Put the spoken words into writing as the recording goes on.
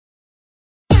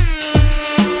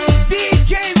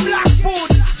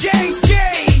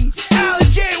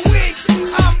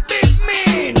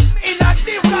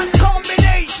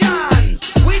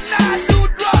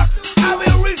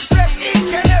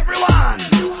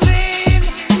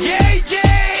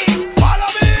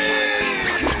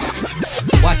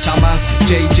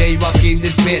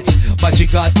but you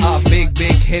got a big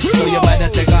hit, so you better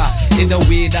take her in the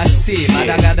way that see. But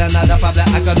I got another problem,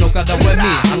 I got no other with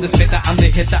me. I'm the spitter, I'm the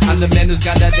hitter, I'm the man who's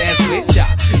got the dance with ya.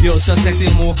 You're so sexy,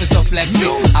 move it so flexy.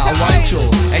 I want you,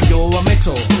 and you want me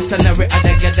too. Turn every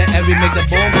other get the every make the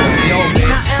boom boom. Yo,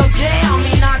 bitch. LJ, I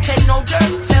mean not take no dirt.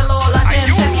 Tell all of them,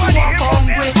 say me walk on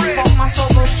with. Fuck my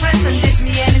so-called friends and diss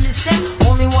me enemies step.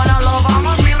 Only one I love, I'm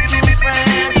a real true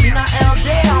friend. Me not LJ,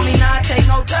 I mean not take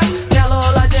no dirt. Tell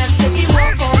all of them, say me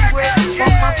walk on with.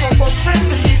 Fuck my so-called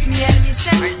friends and diss me enemies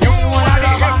step. Only one I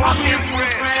love, I'm a real true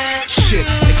friend. Shit,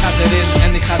 ik ga erin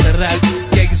en ik ga eruit.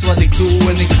 Kijk eens wat ik doe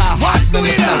en ik ga hard met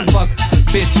mijn fuck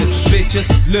bitches,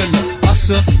 lullen. Als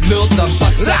ze lult dan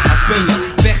pak ze aan spullen.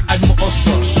 Weg uit mijn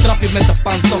osso, trap je met de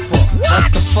pantoffel.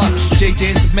 What the fuck, JJ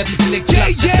is met de klik, klak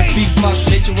met de beatbak.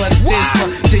 Weet je wat het is man,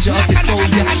 JJ altijd zo,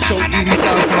 ja, zo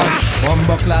irritant man.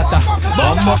 Bomboklata,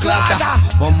 bomboklata,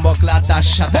 bomboklata,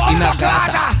 shata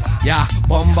inagata. Ja,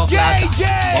 bomboklata,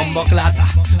 bomboklata,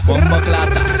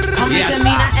 bomboklata. Yes. I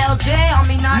mean not LJ, I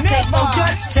mean not take no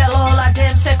dirt. Tell all of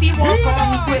them, say we walk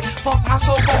on quit. Fuck my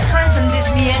so-called friends and diss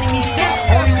me enemies step.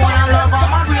 Only one I love, I'm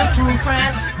my real true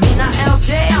friend. Me not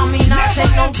LJ, I mean not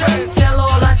take no dirt. Tell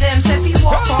all of them, say we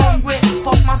walk on quit.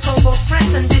 Fuck my so-called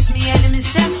friends and diss me enemies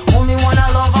step. Only one I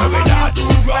love, I'm my real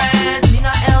true friends. Me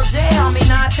not LJ, I mean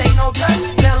not take no dirt.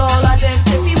 Tell all of them,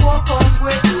 say we walk on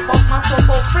quit. Fuck my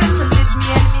so-called friends and diss me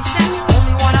enemies step.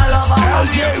 Only one I love, I'm my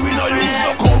LJ, we no use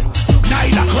no coke.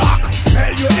 9 o'clock.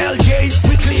 Tell you LJ,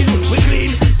 we clean.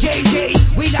 JJ,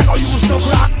 we not gonna use no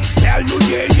crack. Tell you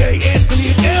JJ is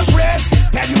clean. Impress.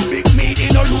 Tell you big meat, he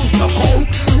no use no coke.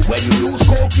 When you use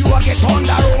coke, you a get on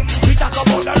the rope. We talk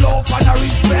about the love and the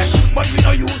respect, but we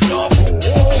no use no coke.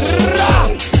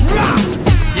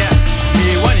 Yeah,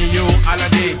 me want you all a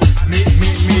day. Me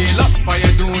love for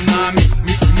you do now. Me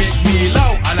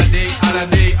love all a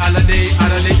day.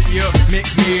 You make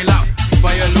me love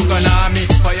for you looking at me,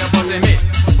 for you bossing me,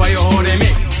 for you holding me.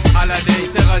 All a day,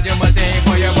 say that you must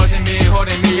for you bossing me,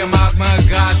 holding me. You mark my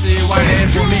God, see why they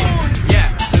for me. Yeah,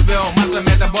 the bill must have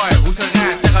met the boy who's a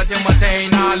rat. Say that you must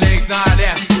now legs not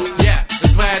there. Yeah, the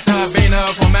sweat up ain't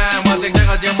up for man. One thing say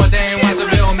that you must what's the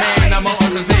real man? I'm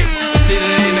on the see. See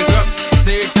it in the group,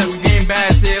 see it's the game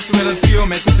bad, see it's with a few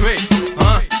men to tweet.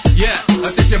 Yeah, I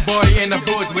think your boy in the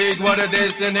booth. Wait, what it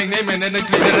is, and the name and then the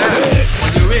clean it out.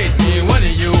 When you wait me, one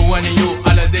of you,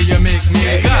 all the day you make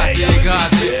me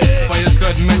gassy. For your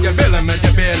skirt, make your bill,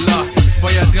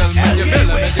 for your girl, make your bill,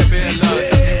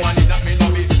 that me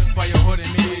love it. For your hoodie,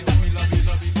 me, that me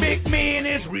love it. Big mean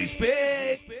is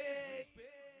respect.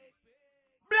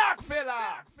 Black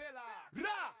fella.